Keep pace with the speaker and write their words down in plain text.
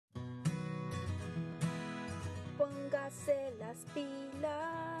Póngase las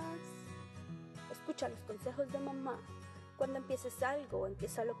pilas. Escucha los consejos de mamá. Cuando empieces algo,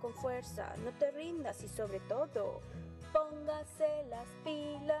 empiézalo con fuerza. No te rindas y sobre todo, póngase las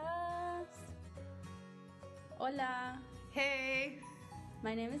pilas. Hola. Hey.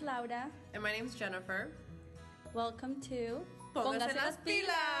 My name is Laura. And my name is Jennifer. Welcome to Póngase las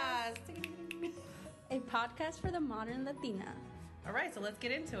pilas. A podcast for the modern Latina. All right, so let's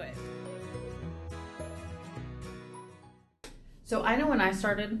get into it. So I know when I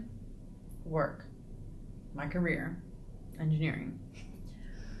started work, my career, engineering,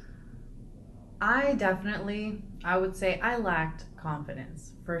 I would say I lacked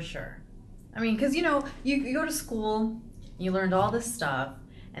confidence, for sure. I mean, because, you go to school, you learned all this stuff,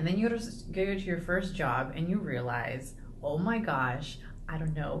 and then you go to your first job, and you realize, oh my gosh, I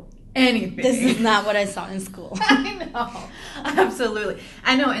don't know anything. This is not what I saw in school. I know. Absolutely.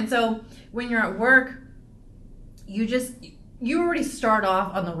 I know. And so when you're at work, you already start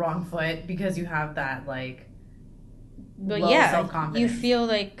off on the wrong foot because you have that, low self-confidence. You feel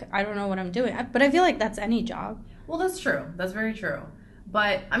like, I don't know what I'm doing. But I feel like that's any job. Well, that's true. That's very true.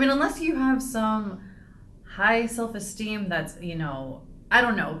 But, I mean, unless you have some high self-esteem that's, I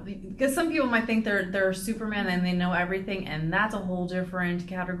don't know. Because some people might think they're Superman and they know everything, and that's a whole different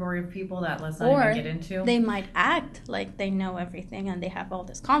category of people that let's not even get into. They might act like they know everything and they have all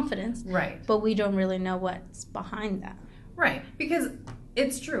this confidence. Right. But we don't really know what's behind that. Right. Because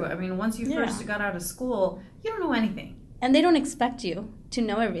it's true. I mean, once you first got out of school, you don't know anything. And they don't expect you to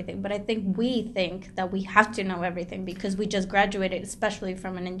know everything. But I think we think that we have to know everything because we just graduated, especially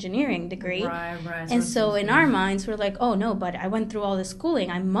from an engineering degree. Right. And so in our minds, we're like, oh, no, but I went through all this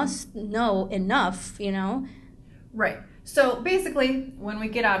schooling. I must know enough, Right. So basically, when we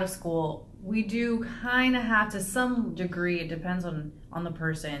get out of school, we do kind of have to some degree, it depends on the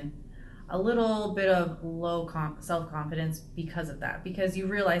person, a little bit of low self-confidence because of that. Because you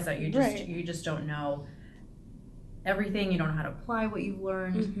realize that you just don't know everything. You don't know how to apply what you've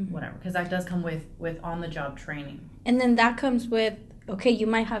learned, whatever. Because that does come with on-the-job training. And then that comes with, okay, you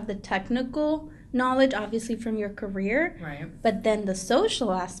might have the technical knowledge, obviously, from your career. Right. But then the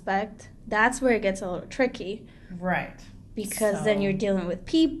social aspect, that's where it gets a little tricky. Right. Because then you're dealing with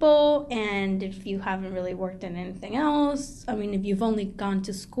people, and if you haven't really worked in anything else, I mean, if you've only gone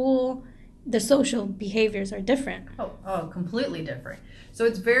to school, the social behaviors are different. Oh, completely different. So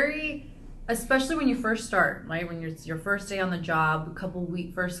it's especially when you first start, right? When it's your first day on the job,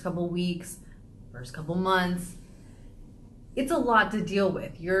 first couple weeks, first couple months, it's a lot to deal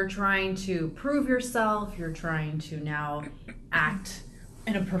with. You're trying to prove yourself. You're trying to now act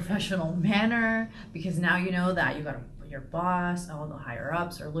in a professional manner because now you know that your boss, all the higher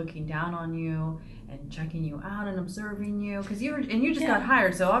ups are looking down on you and checking you out and observing you because you just got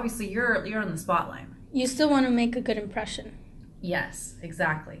hired. So obviously you're in the spotlight. You still want to make a good impression. Yes,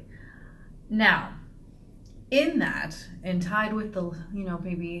 exactly. Now, in that, and tied with the,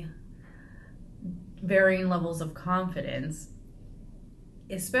 maybe varying levels of confidence,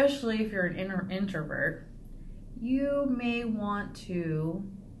 especially if you're an introvert, you may want to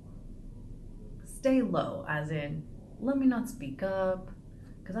stay low, as in, let me not speak up,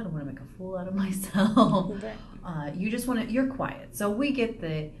 because I don't want to make a fool out of myself. Right. You're quiet. So we get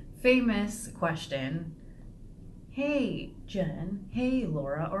the famous question, hey, Jen, hey,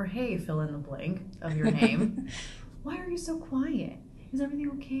 Laura, or hey, fill in the blank of your name. Why are you so quiet? Is everything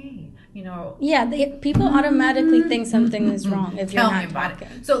okay? Yeah, people automatically think something is wrong if you're not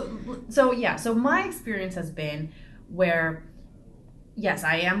talking. So my experience has been where, yes,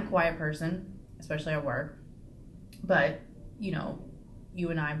 I am a quiet person, especially at work. But, you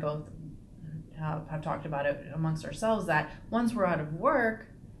and I both have talked about it amongst ourselves that once we're out of work,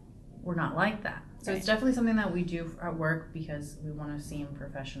 we're not like that. So It's definitely something that we do at work because we want to seem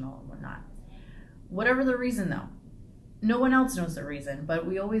professional and whatnot. Whatever the reason, though, no one else knows the reason, but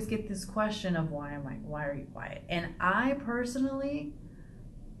we always get this question of why are you quiet? And I personally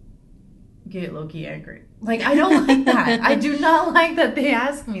get low-key angry. I don't like that. I do not like that they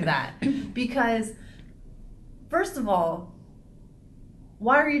ask me that because, first of all,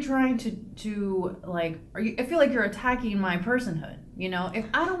 why are you trying to I feel like you're attacking my personhood. If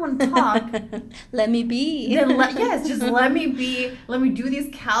I don't want to talk, let me be. Then just let me be. Let me do these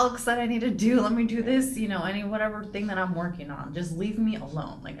calcs that I need to do. Let me do this, any whatever thing that I'm working on. Just leave me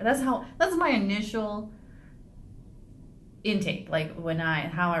alone. That's my initial intake.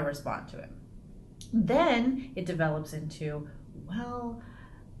 How I respond to it. Then it develops into,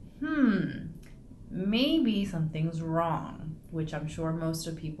 maybe something's wrong, which I'm sure most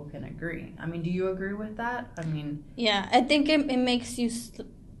of people can agree. I mean, do you agree with that? I mean... Yeah, I think it makes you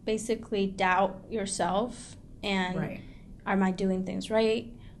basically doubt yourself and Right. am I doing things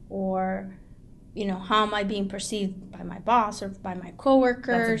right, or how am I being perceived by my boss or by my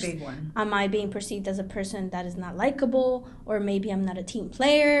coworkers? That's a big one. Am I being perceived as a person that is not likable, or maybe I'm not a team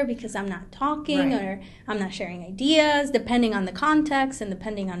player because I'm not talking, Right. or I'm not sharing ideas, depending on the context and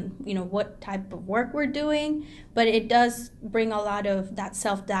depending on what type of work we're doing. But it does bring a lot of that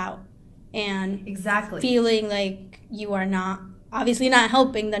self-doubt and Exactly. feeling like you are obviously not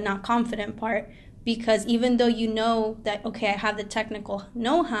helping the not confident part, because even though you know that, okay, I have the technical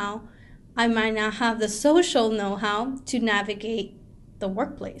know-how, I might not have the social know-how to navigate the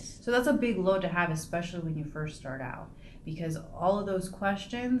workplace. So that's a big load to have, especially when you first start out, because all of those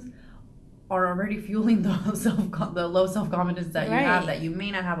questions are already fueling the low self-confidence that you have, that you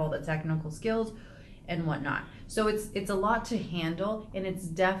may not have all the technical skills and whatnot. So it's a lot to handle, and it's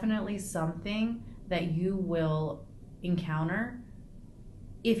definitely something that you will encounter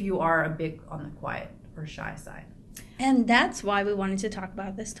if you are a bit on the quiet or shy side. And that's why we wanted to talk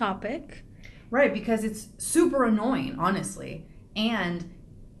about this topic. Right, because it's super annoying, honestly. And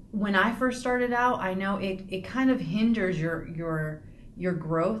when I first started out, I know it kind of hinders your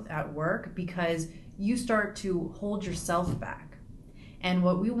growth at work, because you start to hold yourself back. And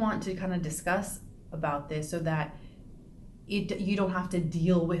what we want to kind of discuss about this, so that you don't have to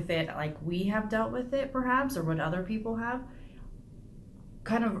deal with it like we have dealt with it, perhaps, or what other people have,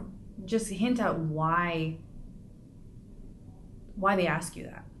 kind of just hint at why they ask you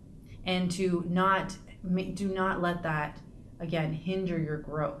that, and do not let that, again, hinder your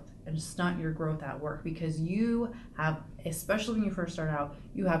growth and stunt your growth at work, because you have, especially when you first start out,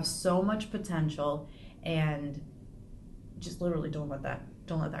 you have so much potential, and just literally don't let that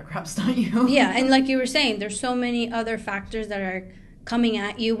crap stunt you. Yeah, and like you were saying, there's so many other factors that are coming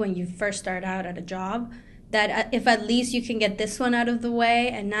at you when you first start out at a job, that if at least you can get this one out of the way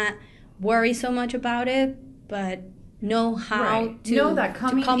and not worry so much about it, but know how to know that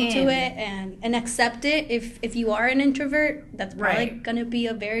come to it and accept it. If you are an introvert, that's probably going to be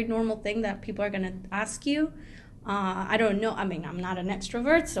a very normal thing that people are going to ask you. I don't know. I mean, I'm not an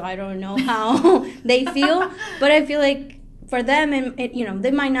extrovert, so I don't know how they feel. But I feel like for them,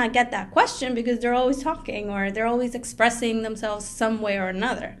 they might not get that question because they're always talking, or they're always expressing themselves some way or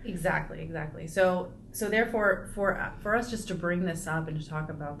another. Exactly. So therefore, for us just to bring this up and to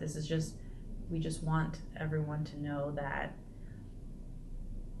talk about this is just, we just want everyone to know that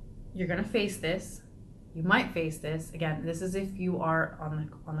you're going to face this. You might face this. Again, this is if you are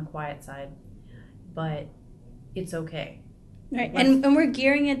on the quiet side, but it's okay. Right. And we're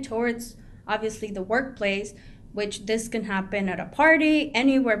gearing it towards, obviously, the workplace, which this can happen at a party,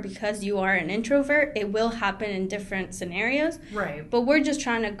 anywhere, because you are an introvert. It will happen in different scenarios. Right. But we're just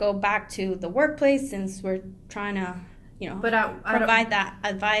trying to go back to the workplace, since we're trying to, provide that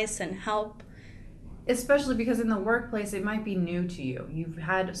advice and help. Especially because in the workplace, it might be new to you. You've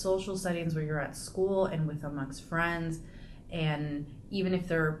had social settings where you're at school and with amongst friends, and even if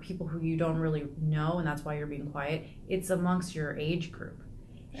there are people who you don't really know, and that's why you're being quiet, it's amongst your age group.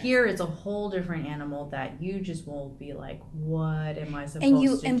 Here, it's a whole different animal that you just won't be like, what am I supposed to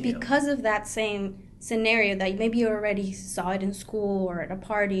do? And because of that same scenario that maybe you already saw it in school or at a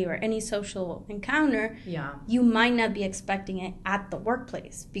party or any social encounter, you might not be expecting it at the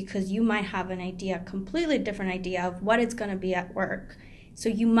workplace, because you might have a completely different idea of what it's going to be at work. So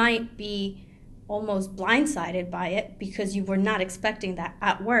you might be almost blindsided by it because you were not expecting that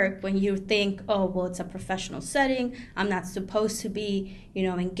at work, when you think, oh, well, it's a professional setting. I'm not supposed to be,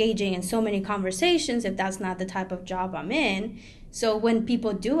 engaging in so many conversations if that's not the type of job I'm in. So when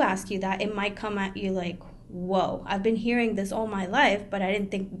people do ask you that, it might come at you like, whoa, I've been hearing this all my life, but I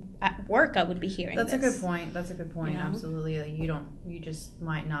didn't think at work I would be hearing this. That's a good point. Absolutely. Like, you just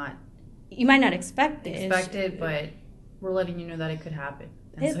might not. You might not expect it, but we're letting you know that it could happen.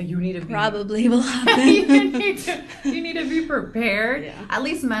 And so you need to probably will happen. you need to be prepared, at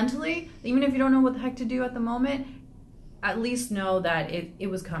least mentally. Even if you don't know what the heck to do at the moment, at least know that it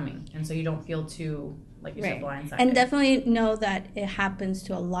was coming, and so you don't feel too, like you said, blindsided. And definitely know that it happens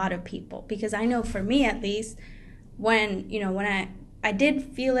to a lot of people, because I know for me at least, when I did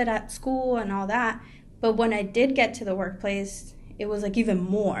feel it at school and all that, but when I did get to the workplace, it was like even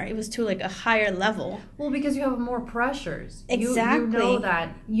more. It was to like a higher level. Well, because you have more pressures. Exactly. You know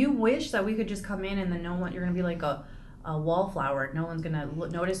that you wish that we could just come in and then no one, you're going to be like a wallflower. No one's going to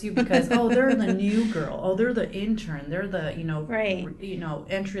notice you because, oh, they're the new girl. Oh, they're the intern. They're the,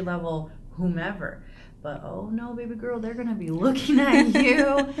 entry level whomever. But, oh, no, baby girl, they're going to be looking at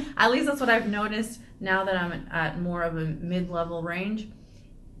you. At least that's what I've noticed now that I'm at more of a mid-level range.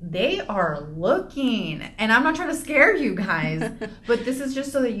 they are looking. And I'm not trying to scare you guys, but this is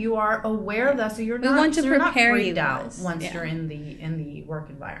just so that you are aware of that, so you're not freaked out once you're in the work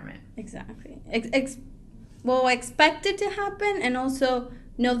environment. Exactly. Well, expect it to happen, and also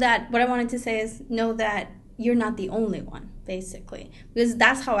know that what I wanted to say is know that you're not the only one, basically, because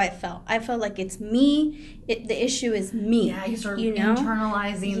that's how I felt. I felt like it's me. The issue is me. Yeah, you start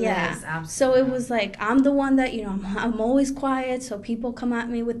internalizing this. Absolutely. So it was like I'm the one that I'm always quiet, so people come at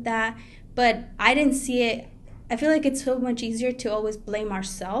me with that. But I didn't see it. I feel like it's so much easier to always blame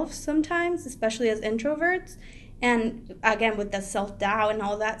ourselves sometimes, especially as introverts. And again, with the self-doubt and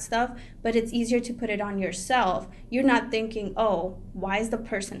all that stuff, but it's easier to put it on yourself. You're not thinking, oh, why is the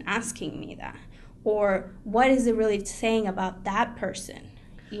person asking me that? Or what is it really saying about that person,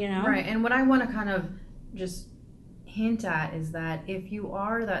 Right, and what I want to kind of just hint at is that if you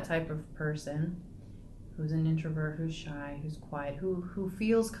are that type of person who's an introvert, who's shy, who's quiet, who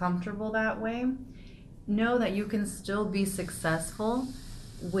feels comfortable that way, know that you can still be successful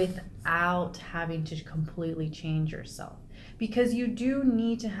without having to completely change yourself, because you do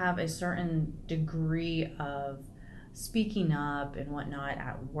need to have a certain degree of speaking up and whatnot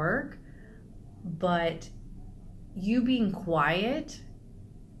at work, but you being quiet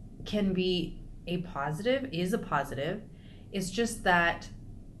can be a positive. It's just that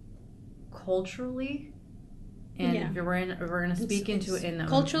culturally, and if we're going to speak into it in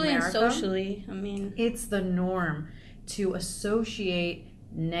culturally America, and socially, I mean, it's the norm to associate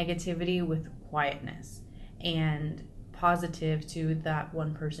negativity with quietness and positive to that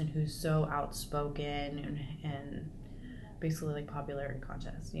one person who's so outspoken and basically like popularity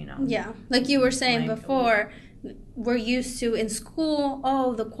contest, Yeah, like you were saying before, we're used to in school,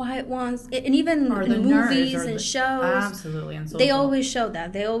 the quiet ones, and even in movies and shows, absolutely, and they always show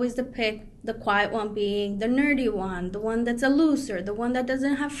that. They always depict the quiet one being the nerdy one, the one that's a loser, the one that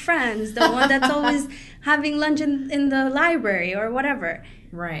doesn't have friends, the one that's always having lunch in the library or whatever.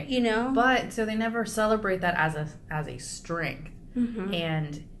 Right. But so they never celebrate that as a strength. Mm-hmm.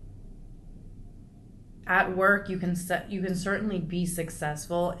 And at work you can certainly be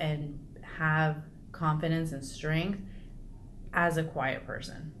successful and have confidence and strength as a quiet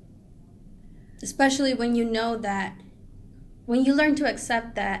person. Especially when you learn to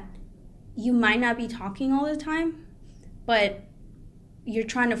accept that you might not be talking all the time, but you're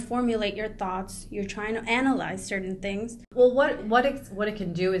trying to formulate your thoughts, you're trying to analyze certain things. Well, what it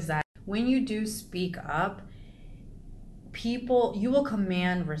can do is that when you do speak up, you will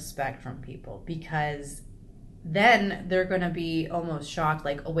command respect from people, because then they're going to be almost shocked,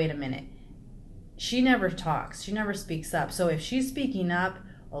 like, oh, wait a minute, she never talks, she never speaks up, so if she's speaking up,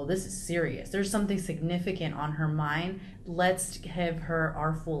 oh, this is serious, there's something significant on her mind, let's give her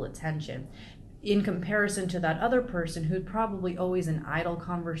our full attention, in comparison to that other person who's probably always in idle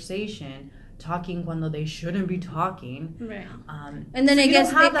conversation, talking when they shouldn't be talking. Right. And then so I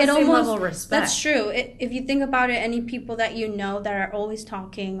guess it almost, level of respect. That's true. If you think about it, any people that that are always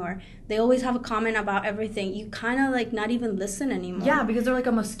talking, or they always have a comment about everything, you kind of like not even listen anymore. Yeah, because they're like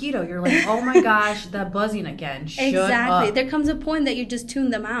a mosquito. You're like, oh my gosh, that buzzing again. Shut up. There comes a point that you just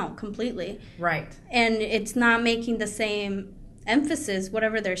tune them out completely. Right. And it's not making the same emphasis,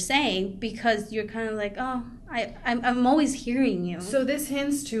 whatever they're saying, because you're kind of like, oh, I'm always hearing you. So this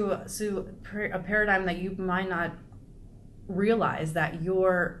hints to a paradigm that you might not realize, that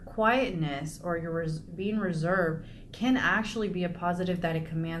your quietness or your being reserved can actually be a positive, that it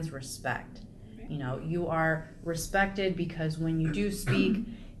commands respect. You are respected because when you do speak,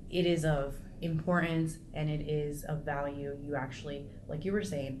 it is of importance and it is of value. You actually, like you were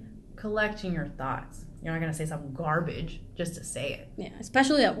saying, collecting your thoughts. You're not going to say some garbage just to say it. Yeah,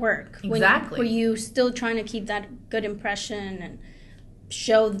 especially at work. Exactly. Where you're still trying to keep that good impression and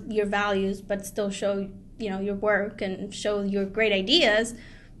show your values, but still show, your work and show your great ideas,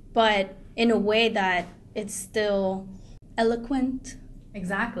 but in a way that it's still eloquent.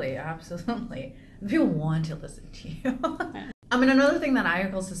 Exactly, absolutely. People want to listen to you. I mean, another thing that I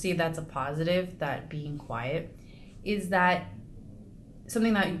also see that's a positive, that being quiet, is that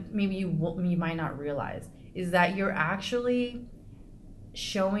something that maybe you might not realize is that you're actually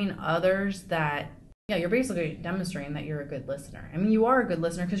showing others that, you're basically demonstrating that you're a good listener. I mean, you are a good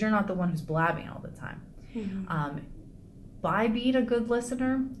listener because you're not the one who's blabbing all the time. Mm-hmm. By being a good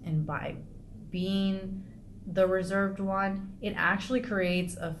listener and by being the reserved one, it actually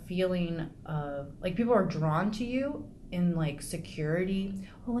creates a feeling of, like, people are drawn to you in, like, security.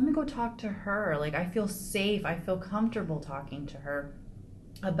 Oh, let me go talk to her. Like, I feel safe. I feel comfortable talking to her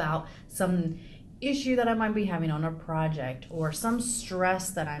about some issue that I might be having on a project, or some stress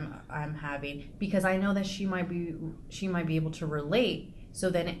that I'm having, because I know that she might be able to relate So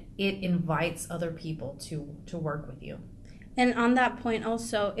then it invites other people to work with you. And on that point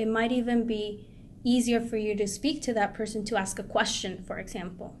also, it might even be easier for you to speak to that person to ask a question, for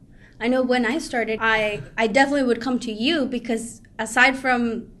example. I know when I started, I definitely would come to you because aside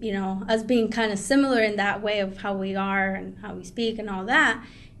from, us being kind of similar in that way of how we are and how we speak and all that,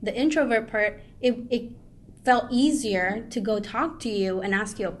 the introvert part, it felt easier to go talk to you and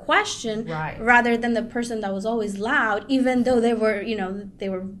ask you a question rather than the person that was always loud, even though they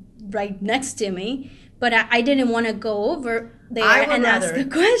were right next to me. But I didn't want to go over there and ask a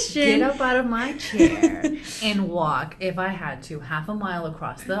question. Get up out of my chair and walk, if I had to, half a mile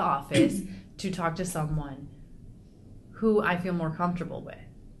across the office to talk to someone who I feel more comfortable with.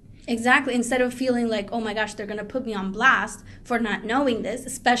 Exactly. Instead of feeling like, oh my gosh, they're going to put me on blast for not knowing this,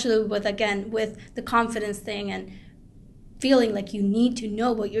 especially with the confidence thing and feeling like you need to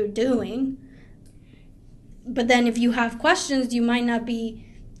know what you're doing. But then if you have questions, you might not be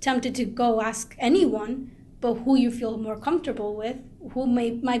tempted to go ask anyone, but who you feel more comfortable with, who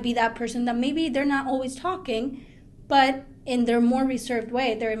might be that person that maybe they're not always talking, but in their more reserved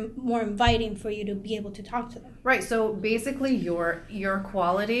way, they're more inviting for you to be able to talk to them. Right. So basically your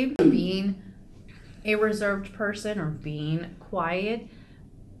quality of being a reserved person or being quiet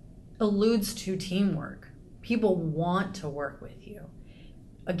alludes to teamwork. People want to work with you.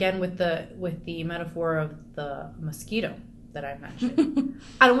 Again, with the metaphor of the mosquito that I mentioned.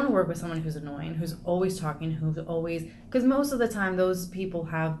 I don't want to work with someone who's annoying, who's always talking, because most of the time those people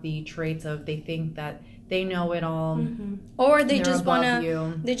have the traits of they think that they know it all, or they just want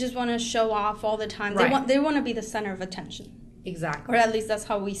to show off all the time. Right. They want to be the center of attention. Exactly. Or at least that's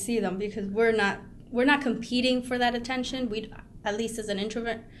how we see them, because we're not competing for that attention. We, at least as an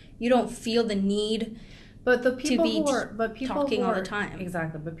introvert, you don't feel the need. But the people talking all the time.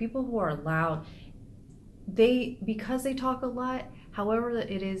 Exactly. But people who are loud, because they talk a lot, however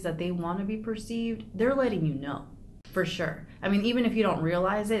it is that they want to be perceived, they're letting you know. For sure. I mean, even if you don't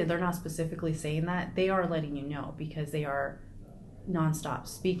realize it, they're not specifically saying that, they are letting you know because they are nonstop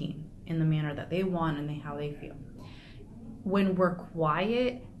speaking in the manner that they want and how they feel. When we're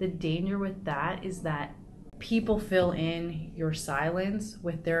quiet, the danger with that is that people fill in your silence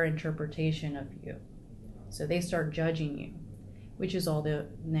with their interpretation of you. So they start judging you, which is all the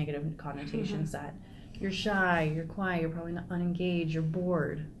negative connotations that you're shy, you're quiet, you're probably not unengaged, you're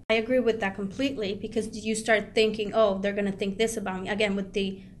bored. I agree with that completely, because you start thinking, oh, they're going to think this about me. Again, with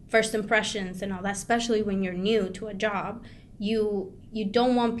the first impressions and all that, especially when you're new to a job, you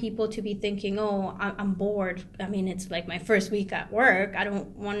don't want people to be thinking, oh, I'm bored. I mean, it's like my first week at work. I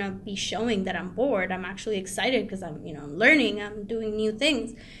don't want to be showing that I'm bored. I'm actually excited because I'm learning, I'm doing new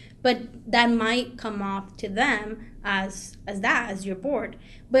things. But that might come off to them as you're bored.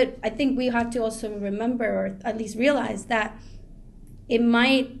 But I think we have to also remember, or at least realize, that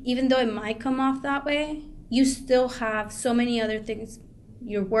even though it might come off that way, you still have so many other things,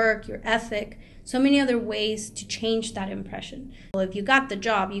 your work, your ethic, so many other ways to change that impression. Well, if you got the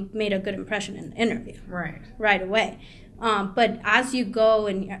job, you made a good impression in the interview. Right away. But as you go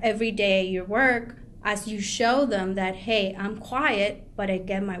and every day your work, as you show them that, hey, I'm quiet, but I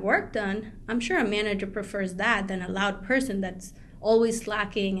get my work done, I'm sure a manager prefers that than a loud person that's always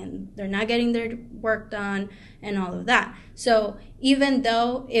slacking and they're not getting their work done and all of that. So even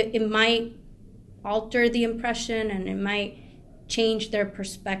though it might alter the impression and it might change their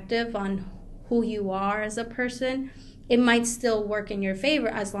perspective on who you are as a person, it might still work in your favor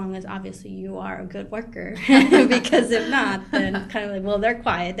as long as obviously you are a good worker. Because if not, then kind of like, well, they're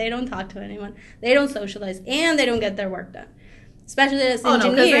quiet, they don't talk to anyone, they don't socialize, and they don't get their work done. Especially as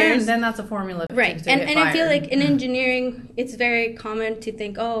engineers. Then that's a formula. Right. And I feel like in engineering, it's very common to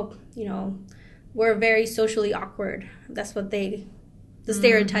think, oh, we're very socially awkward. That's what the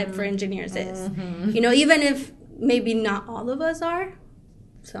stereotype for engineers is. Even if maybe not all of us are,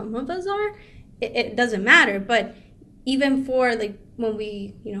 some of us are, it doesn't matter. But even for like when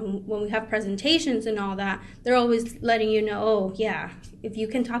we have presentations and all that, they're always letting you know, oh yeah, if you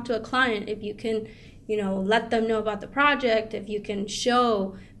can talk to a client, if you can, let them know about the project, if you can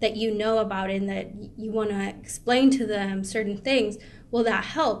show that you know about it and that you want to explain to them certain things, well, that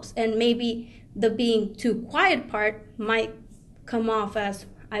helps. And maybe the being too quiet part might come off as,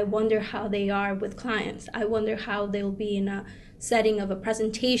 I wonder how they are with clients. I wonder how they'll be in a setting of a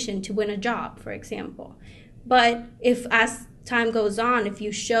presentation to win a job, for example. But if as time goes on, if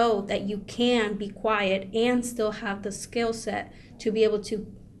you show that you can be quiet and still have the skill set to be able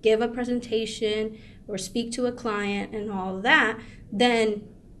to give a presentation or speak to a client and all of that, then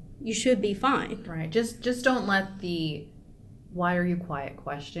you should be fine. Right. Just don't let the why are you quiet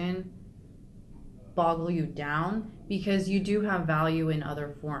question boggle you down, because you do have value in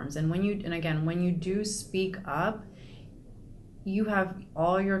other forms. And when you do speak up, you have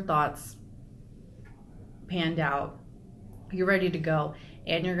all your thoughts panned out. You're ready to go,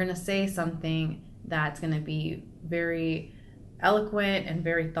 and you're going to say something that's going to be very eloquent and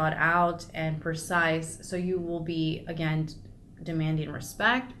very thought out and precise. So you will be, again, demanding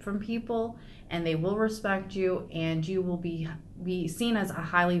respect from people, and they will respect you, and you will be seen as a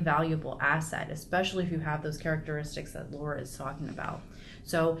highly valuable asset, especially if you have those characteristics that Laura is talking about.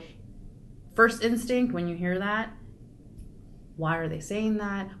 So first instinct when you hear that, why are they saying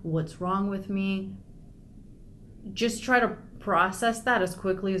that? What's wrong with me? Just try to process that as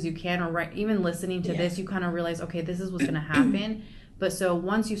quickly as you can, or even listening to this, you kind of realize, okay, this is what's going to happen. But so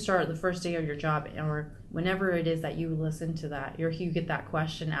once you start the first day of your job, or whenever it is that you listen to that, or you get that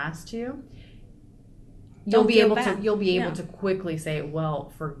question asked to you, you'll be able to quickly say,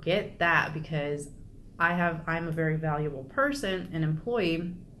 well, forget that, because I'm a very valuable person, an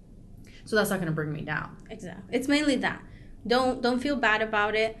employee, so that's not going to bring me down. Exactly. It's mainly that. Don't feel bad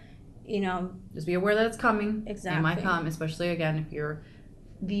about it. Just be aware that it's coming. Exactly. It might come, especially again if you're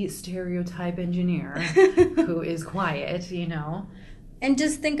the stereotype engineer who is quiet, And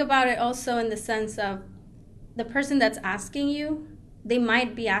just think about it also in the sense of the person that's asking you, they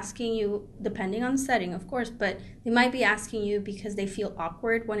might be asking you, depending on the setting, of course, but they might be asking you because they feel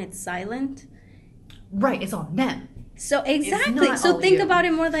awkward when it's silent. Right, it's on them. So exactly. So think about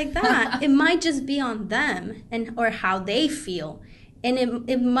it more like that. It might just be on them or how they feel. And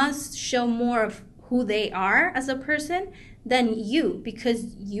it must show more of who they are as a person than you,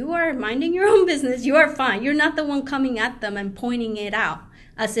 because you are minding your own business. You are fine. You're not the one coming at them and pointing it out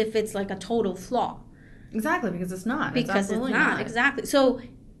as if it's like a total flaw. Exactly, because it's not. Because it's not. Exactly. So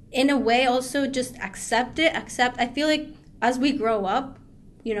in a way, also just accept it. I feel like as we grow up,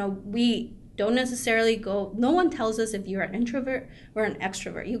 we don't necessarily no one tells us if you're an introvert or an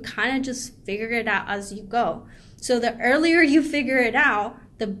extrovert. You kind of just figure it out as you go. So the earlier you figure it out,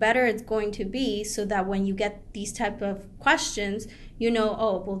 the better it's going to be, so that when you get these type of questions,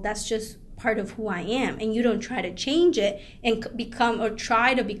 oh, well, that's just part of who I am. And you don't try to change it and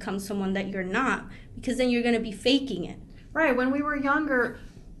try to become someone that you're not, because then you're going to be faking it. Right. When we were younger,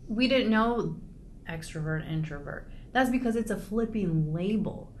 we didn't know extrovert, introvert. That's because it's a flipping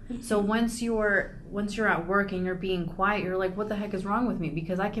label. So once you're at work and you're being quiet, you're like, what the heck is wrong with me?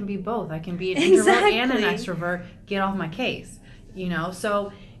 Because I can be both. I can be an introvert and an extrovert. Get off my case.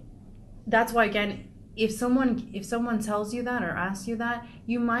 So that's why, again, if someone tells you that or asks you that,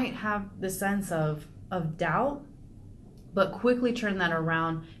 you might have the sense of doubt, but quickly turn that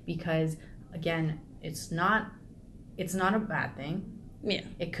around, because again, it's not a bad thing. Yeah.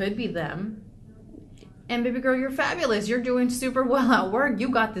 It could be them. And baby girl, you're fabulous. You're doing super well at work. You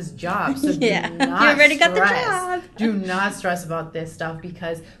got this job. So you already got the job. Do not stress about this stuff,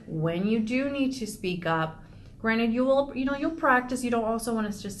 because when you do need to speak up, granted, you'll practice. You don't also want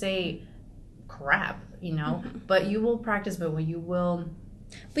us to say crap, but you will practice, but you will.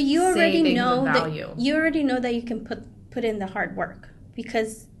 But you already know that you can put in the hard work,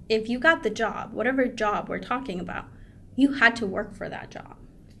 because if you got the job, whatever job we're talking about, you had to work for that job.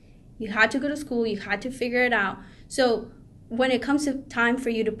 You had to go to school. You had to figure it out. So when it comes to time for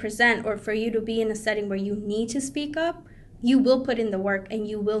you to present, or for you to be in a setting where you need to speak up, you will put in the work and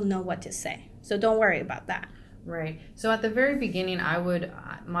you will know what to say. So don't worry about that. Right. So at the very beginning,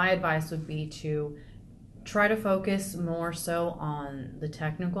 my advice would be to try to focus more so on the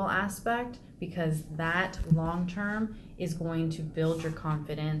technical aspect, because that long term is going to build your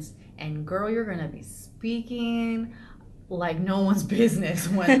confidence. And girl, you're going to be speaking like no one's business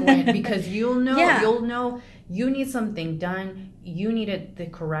when because you'll know you need something done, you need it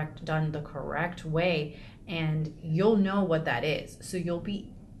done the correct way, and you'll know what that is. So you'll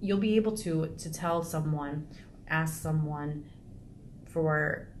be able to tell someone, ask someone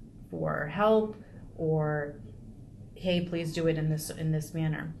for help, or hey, please do it in this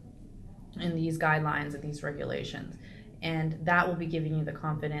manner, in these guidelines and these regulations, and that will be giving you the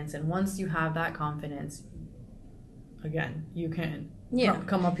confidence. And once you have that confidence, again, you can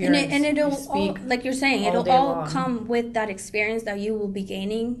come up here and it'll speak all, like you're saying, it'll all come with that experience that you will be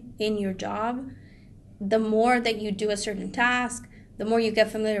gaining in your job. The more that you do a certain task, the more you get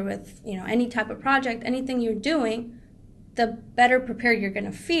familiar with, any type of project, anything you're doing, the better prepared you're going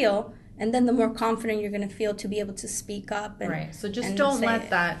to feel, and then the more confident you're going to feel to be able to speak up. Right. So just don't let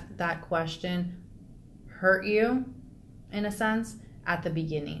that question hurt you, in a sense, at the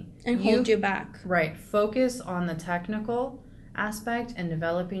beginning. And hold you back. Right. Focus on the technical aspect and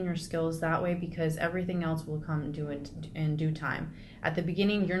developing your skills that way, because everything else will come in due time. At the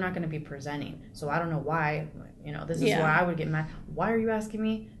beginning, you're not going to be presenting. So I don't know why, this is why I would get mad. Why are you asking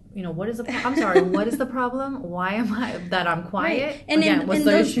me? What is I'm sorry, what is the problem? Why am I'm quiet? Right. And again, in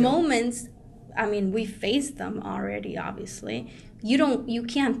those moments, I mean, we faced them already, obviously. You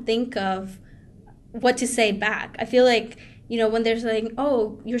can't think of what to say back. I feel like, when there's like,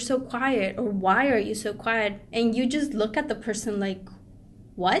 oh, you're so quiet, or why are you so quiet? And you just look at the person like,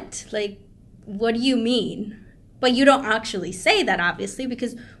 what? Like, what do you mean? But you don't actually say that, obviously,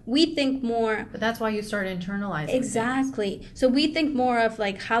 because we think more. But that's why you start internalizing. Exactly. Things. So we think more of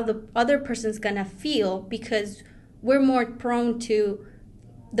like how the other person's going to feel, because we're more prone to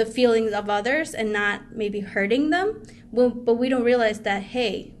the feelings of others and not maybe hurting them. But we don't realize that,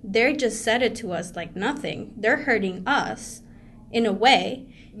 hey, they just said it to us like nothing. They're hurting us in a way.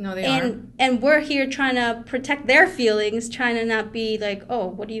 No, they aren't. And we're here trying to protect their feelings, trying to not be like, oh,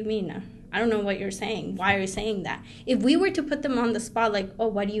 what do you mean? I don't know what you're saying. Why are you saying that? If we were to put them on the spot like, oh,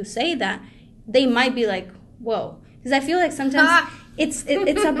 why do you say that? They might be like, whoa. Because I feel like sometimes it's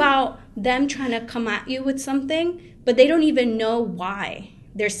about them trying to come at you with something, but they don't even know why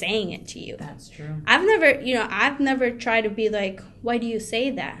they're saying it to you. That's true. I've never tried to be like, why do you say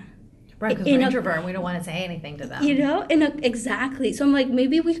that? Right, because we're introvert and we don't want to say anything to them. Exactly. So I'm like,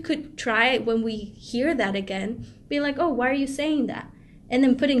 maybe we could try when we hear that again, be like, oh, why are you saying that? And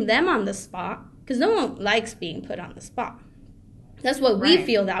then putting them on the spot, because no one likes being put on the spot. That's what we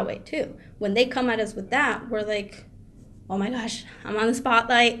feel that way too. When they come at us with that, we're like, oh my gosh, I'm on the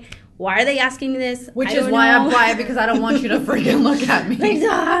spotlight. Why are they asking me this? Which is why I'm quiet, because I don't want you to freaking look at me. Like,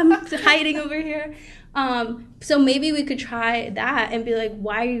 I'm hiding over here. So maybe we could try that and be like,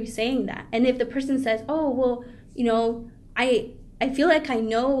 why are you saying that? And if the person says, oh, well, I feel like I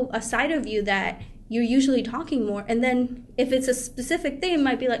know a side of you that you're usually talking more. And then if it's a specific thing, it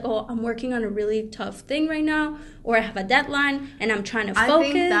might be like, oh, I'm working on a really tough thing right now, or I have a deadline and I'm trying to focus.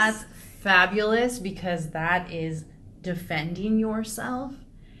 I think that's fabulous, because that is defending yourself,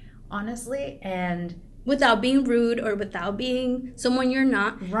 honestly, and without being rude or without being someone you're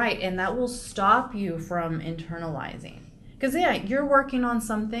not. Right, and that will stop you from internalizing. Because, you're working on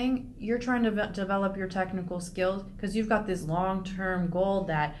something, you're trying to develop your technical skills, because you've got this long-term goal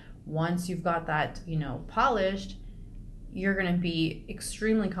that once you've got that, polished, you're going to be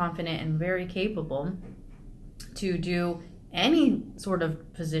extremely confident and very capable to do any sort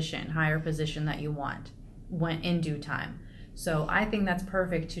of position, higher position that you want when in due time. So I think that's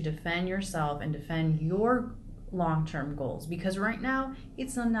perfect to defend yourself and defend your long-term goals, because right now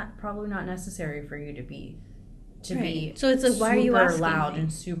it's probably not necessary for you to be so it's like, why are you asking loud me?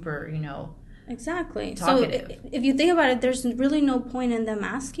 And super, exactly talkative. So if you think about it, there's really no point in them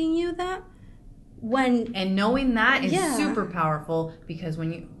asking you that. And knowing that is super powerful, because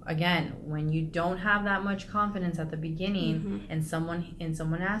when you don't have that much confidence at the beginning, and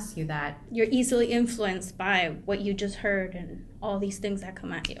someone asks you that, you're easily influenced by what you just heard and all these things that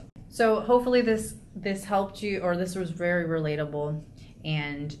come at you. So hopefully this helped you, or this was very relatable,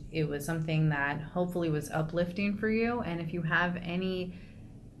 and it was something that hopefully was uplifting for you. And if you have any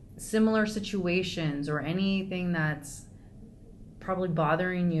similar situations or anything that's probably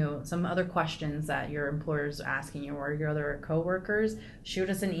bothering you, some other questions that your employer's asking you or your other coworkers, shoot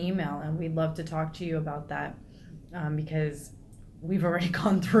us an email and we'd love to talk to you about that, because we've already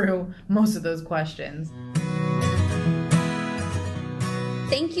gone through most of those questions.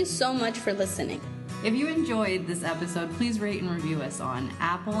 Thank you so much for listening. If you enjoyed this episode, please rate and review us on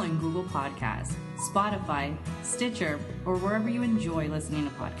Apple and Google Podcasts, Spotify, Stitcher, or wherever you enjoy listening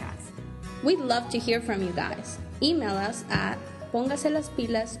to podcasts. We'd love to hear from you guys. Email us at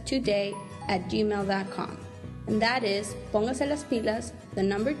póngaselaspilastoday@gmail.com. And that is póngaselaspilas,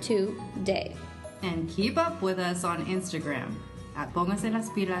 2 day. And keep up with us on Instagram at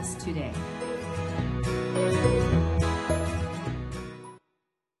póngaselaspilastoday.